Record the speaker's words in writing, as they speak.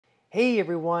Hey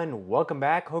everyone, welcome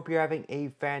back. Hope you're having a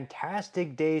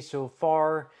fantastic day so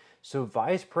far. So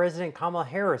Vice President Kamala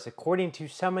Harris, according to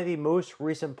some of the most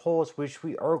recent polls, which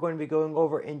we are going to be going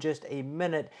over in just a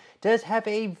minute, does have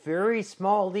a very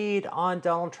small lead on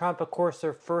Donald Trump. Of course,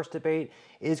 their first debate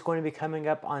is going to be coming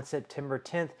up on September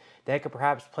 10th. That could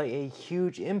perhaps play a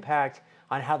huge impact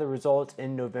on how the results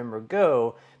in November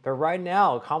go. But right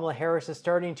now, Kamala Harris is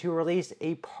starting to release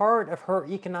a part of her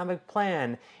economic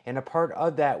plan, and a part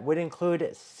of that would include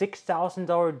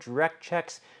 $6,000 direct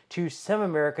checks to some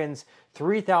Americans,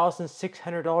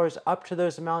 $3,600 up to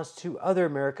those amounts to other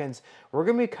Americans. We're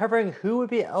going to be covering who would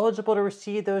be eligible to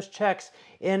receive those checks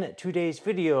in today's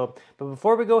video. But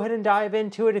before we go ahead and dive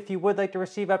into it, if you would like to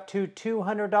receive up to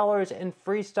 $200 in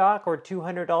free stock or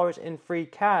 $200 in free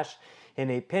cash, in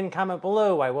a pinned comment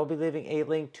below, I will be leaving a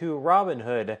link to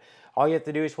Robinhood. All you have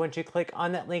to do is once you click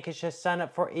on that link is just sign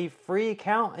up for a free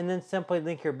account and then simply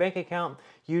link your bank account.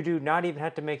 You do not even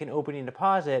have to make an opening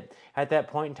deposit. At that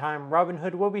point in time,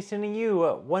 Robinhood will be sending you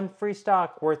one free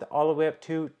stock worth all the way up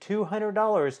to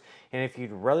 $200. And if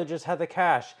you'd rather just have the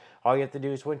cash, all you have to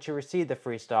do is once you receive the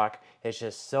free stock, is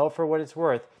just sell for what it's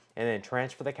worth and then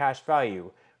transfer the cash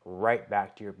value right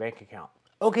back to your bank account.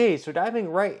 Okay, so diving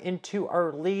right into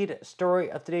our lead story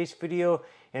of today's video,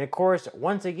 and of course,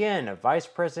 once again, Vice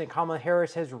President Kamala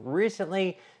Harris has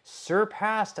recently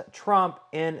surpassed Trump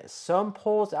in some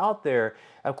polls out there.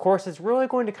 Of course, it's really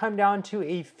going to come down to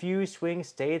a few swing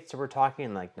states, so we're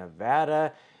talking like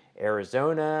Nevada,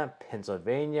 Arizona,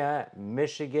 Pennsylvania,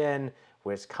 Michigan,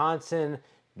 Wisconsin,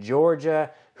 Georgia,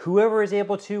 whoever is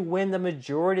able to win the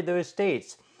majority of those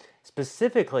states.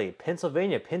 Specifically,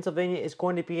 Pennsylvania. Pennsylvania is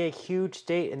going to be a huge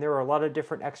state, and there are a lot of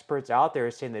different experts out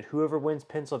there saying that whoever wins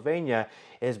Pennsylvania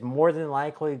is more than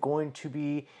likely going to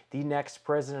be the next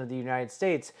president of the United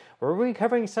States. We're going to be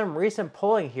covering some recent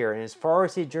polling here, and as far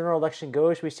as the general election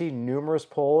goes, we see numerous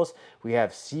polls. We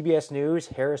have CBS News,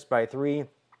 Harris by 3.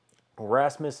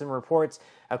 Rasmussen Reports,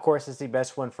 of course, is the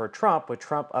best one for Trump, with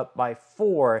Trump up by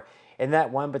 4 in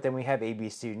that one. But then we have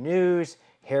ABC News,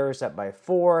 Harris up by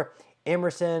 4.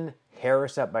 Emerson,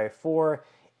 Harris up by 4.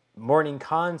 Morning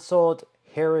Consult,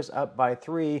 Harris up by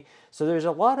 3. So there's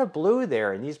a lot of blue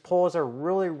there, and these polls are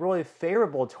really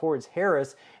favorable towards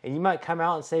Harris. And you might come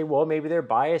out and say, well, maybe they're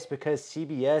biased because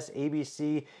CBS,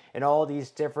 ABC, and all these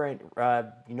different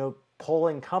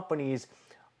polling companies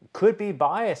could be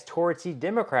biased towards the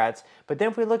Democrats. But then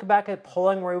if we look back at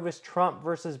polling where it was Trump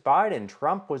versus Biden,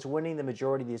 Trump was winning the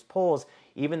majority of these polls.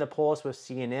 Even the polls with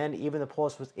CNN, even the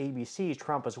polls with ABC,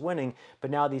 Trump was winning. But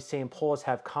now these same polls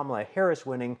have Kamala Harris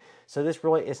winning. So this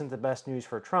really isn't the best news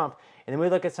for Trump. And then we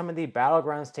look at some of the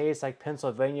battleground states like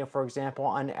Pennsylvania, for example.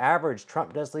 On average,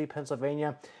 Trump does lead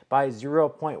Pennsylvania by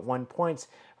 0.1 points.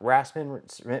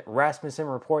 Rasmussen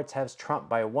Reports has Trump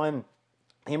by 1.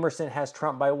 Emerson has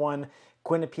Trump by 1.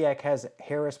 Quinnipiac has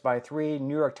Harris by 3,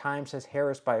 New York Times has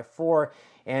Harris by 4,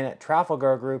 and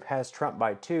Trafalgar Group has Trump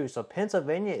by 2. So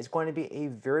Pennsylvania is going to be a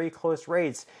very close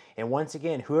race. And once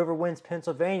again, whoever wins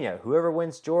Pennsylvania, whoever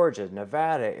wins Georgia,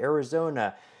 Nevada,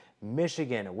 Arizona,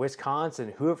 Michigan,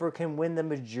 Wisconsin, whoever can win the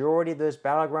majority of those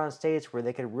battleground states where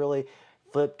they could really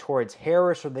flip towards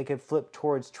Harris or they could flip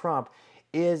towards Trump,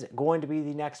 is going to be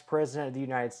the next president of the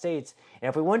United States. And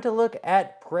if we want to look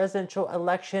at presidential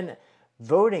election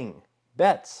voting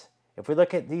bets, if we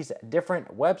look at these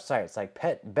different websites like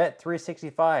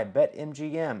Bet365,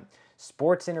 BetMGM,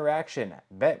 Sports Interaction,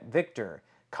 BetVictor,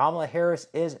 Kamala Harris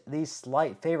is the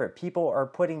slight favorite. People are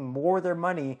putting more of their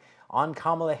money on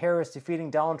Kamala Harris defeating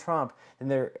Donald Trump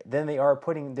than they are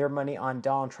putting their money on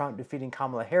Donald Trump defeating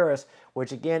Kamala Harris,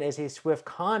 which again is a swift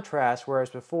contrast, whereas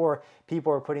before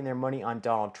people were putting their money on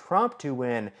Donald Trump to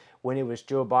win when it was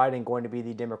Joe Biden going to be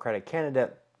the Democratic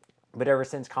candidate. But ever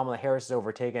since Kamala Harris has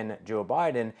overtaken Joe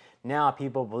Biden, now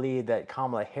people believe that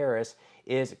Kamala Harris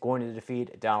is going to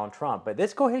defeat Donald Trump. But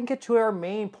let's go ahead and get to our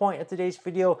main point of today's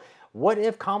video. What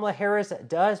if Kamala Harris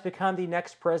does become the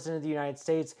next president of the United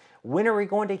States? When are we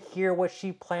going to hear what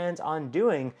she plans on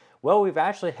doing? Well, we've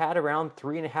actually had around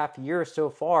 3.5 years so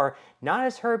far, not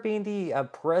as her being the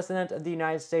president of the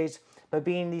United States, but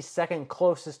being the second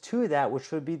closest to that,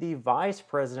 which would be the vice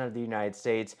president of the United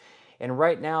States. And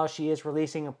right now, she is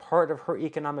releasing a part of her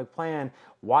economic plan.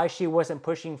 Why she wasn't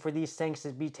pushing for these things to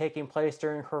be taking place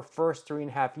during her first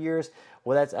 3.5 years,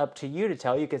 well, that's up to you to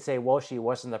tell. You could say, well, she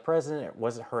wasn't the president. It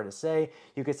wasn't her to say.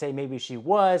 You could say maybe she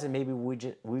was, and maybe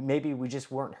we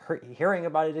just weren't hearing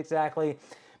about it exactly.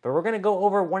 But we're going to go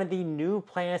over one of the new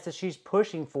plans that she's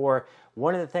pushing for.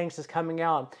 One of the things that's coming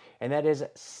out, and that is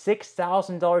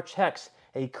 $6,000 checks,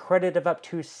 a credit of up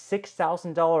to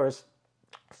 $6,000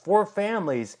 for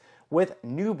families with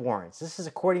newborns. This is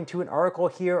according to an article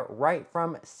here right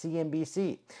from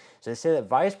CNBC. So they say that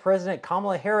Vice President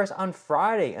Kamala Harris on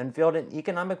Friday unveiled an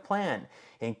economic plan,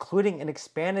 including an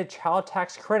expanded child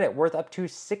tax credit worth up to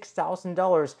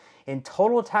 $6,000 in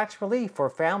total tax relief for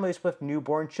families with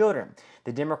newborn children.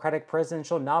 The Democratic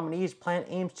presidential nominee's plan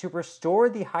aims to restore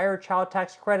the higher child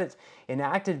tax credits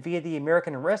enacted via the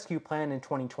American Rescue Plan in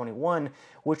 2021,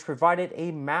 which provided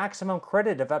a maximum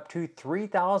credit of up to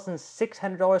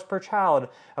 $3,600 per child,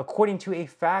 according to a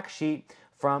fact sheet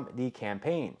from the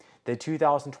campaign. The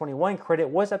 2021 credit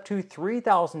was up to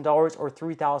 $3,000 or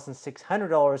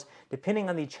 $3,600, depending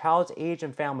on the child's age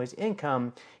and family's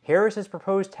income. Harris's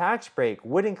proposed tax break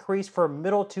would increase for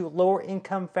middle to lower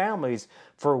income families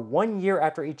for 1 year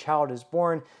after a child is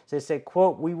born. So they said,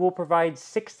 quote, "We will provide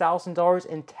 $6,000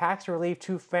 in tax relief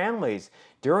to families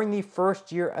during the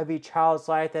first year of a child's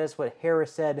life." That is what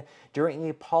Harris said during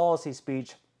a policy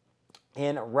speech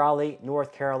in Raleigh,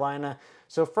 North Carolina.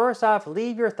 So first off,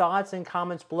 leave your thoughts and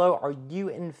comments below. Are you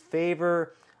in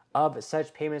favor of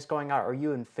such payments going out? Are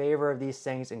you in favor of these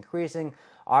things increasing?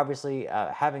 Obviously,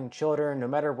 having children, no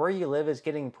matter where you live, is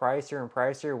getting pricier and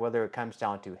pricier, whether it comes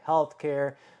down to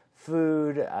healthcare,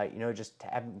 food, just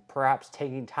perhaps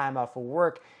taking time off of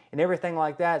work and everything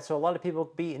like that. So a lot of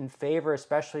people be in favor,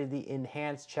 especially the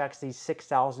enhanced checks, these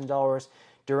 $6,000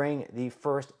 during the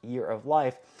first year of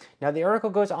life. Now, the article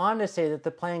goes on to say that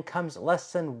the plan comes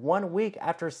less than 1 week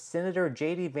after Senator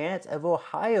J.D. Vance of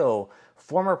Ohio,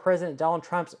 former President Donald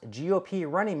Trump's GOP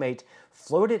running mate,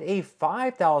 floated a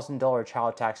 $5,000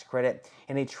 child tax credit,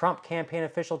 and a Trump campaign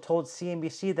official told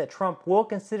CNBC that Trump will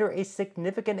consider a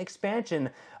significant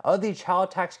expansion of the child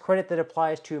tax credit that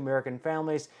applies to American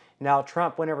families. Now,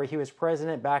 Trump, whenever he was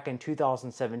president back in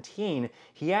 2017,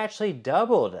 he actually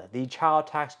doubled the child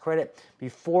tax credit.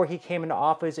 Before he came into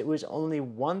office, it was only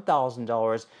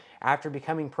 $1,000. After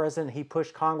becoming president, he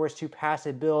pushed Congress to pass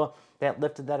a bill that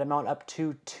lifted that amount up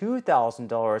to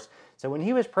 $2,000. So when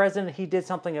he was president, he did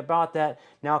something about that.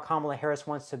 Now Kamala Harris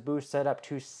wants to boost that up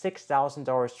to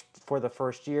 $6,000 for the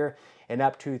first year and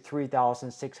up to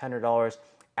 $3,600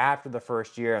 after the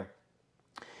first year.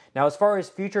 Now, as far as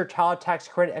future child tax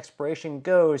credit expiration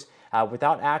goes,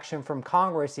 without action from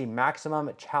Congress, the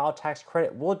maximum child tax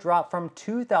credit will drop from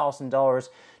 $2,000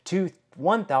 to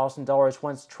 $1,000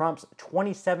 once Trump's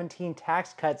 2017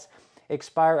 tax cuts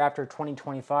expire after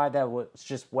 2025. That was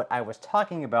just what I was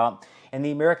talking about. And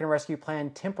the American Rescue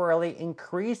Plan temporarily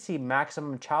increased the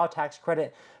maximum child tax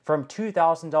credit from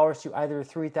 $2,000 to either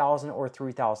 $3,000 or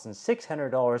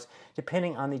 $3,600,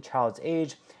 depending on the child's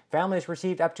age. Families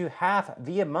received up to half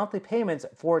via monthly payments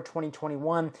for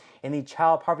 2021, and the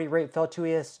child poverty rate fell to a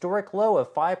historic low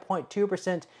of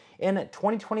 5.2% in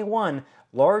 2021,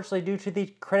 largely due to the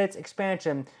credit's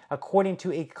expansion, according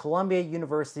to a Columbia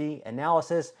University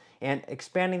analysis. And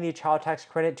expanding the child tax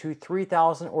credit to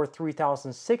 $3,000 or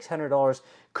 $3,600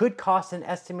 could cost an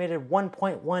estimated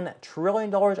 $1.1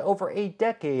 trillion over a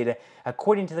decade,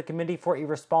 according to the Committee for a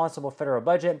Responsible Federal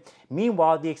Budget.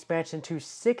 Meanwhile, the expansion to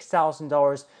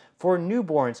 $6,000 for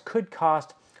newborns could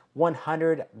cost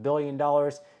 $100 billion.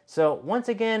 So once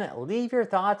again, leave your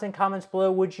thoughts and comments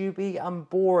below. Would you be on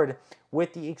board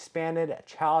with the expanded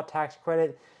child tax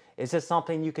credit? Is this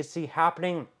something you could see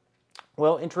happening?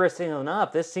 Well, interestingly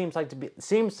enough, this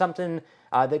seems something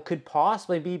that could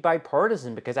possibly be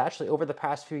bipartisan, because actually over the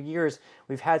past few years,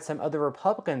 we've had some other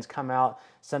Republicans come out,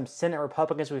 some Senate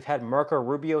Republicans. We've had Marco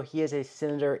Rubio, he is a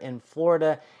senator in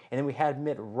Florida, and then we had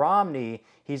Mitt Romney,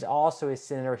 he's also a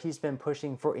senator. He's been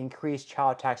pushing for increased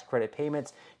child tax credit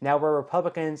payments. Now, where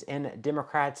Republicans and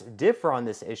Democrats differ on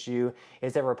this issue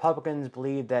is that Republicans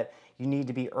believe that you need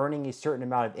to be earning a certain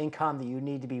amount of income, that you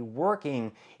need to be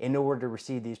working in order to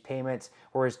receive these payments,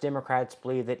 whereas Democrats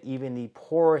believe that even the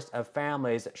poorest of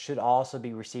families should also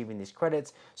be receiving these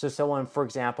credits. So someone, for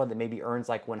example, that maybe earns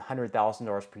like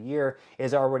 $100,000 per year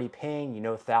is already paying,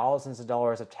 thousands of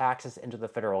dollars of taxes into the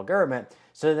federal government.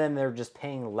 So then they're just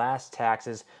paying less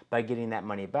taxes by getting that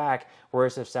money back.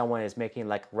 Whereas if someone is making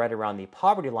like right around the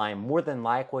poverty line, more than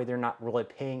likely they're not really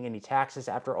paying any taxes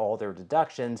after all their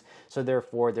deductions. So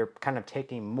therefore they're kind of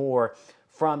taking more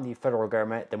from the federal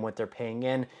government than what they're paying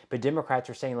in. But Democrats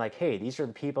are saying like, hey, these are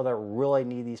the people that really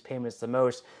need these payments the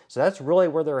most. So that's really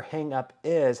where their hang up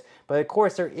is. But of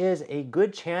course, there is a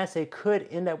good chance they could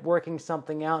end up working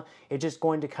something out. It's just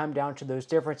going to come down to those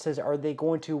differences. Are they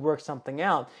going to work something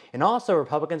out? And also,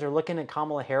 Republicans are looking at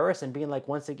Kamala Harris and being like,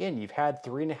 once again, you've had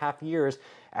 3.5 years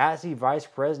as the vice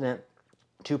president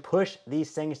to push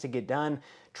these things to get done.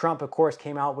 Trump, of course,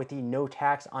 came out with the no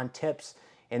tax on tips,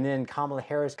 and then Kamala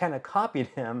Harris kind of copied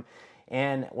him.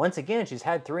 And once again, she's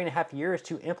had 3.5 years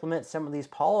to implement some of these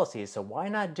policies. So why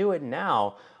not do it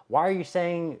now? Why are you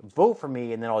saying vote for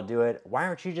me and then I'll do it? Why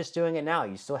aren't you just doing it now?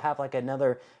 You still have like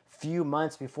another few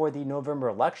months before the November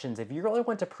elections. If you really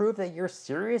want to prove that you're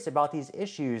serious about these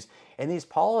issues and these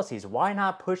policies, why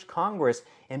not push Congress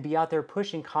and be out there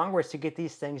pushing Congress to get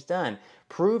these things done?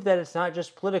 Prove that it's not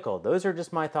just political. Those are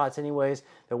just my thoughts anyways.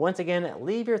 But once again,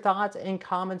 leave your thoughts in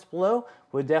comments below.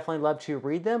 We'd definitely love to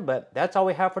read them. But that's all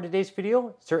we have for today's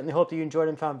video. Certainly hope that you enjoyed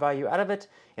and found value out of it.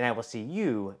 And I will see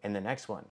you in the next one.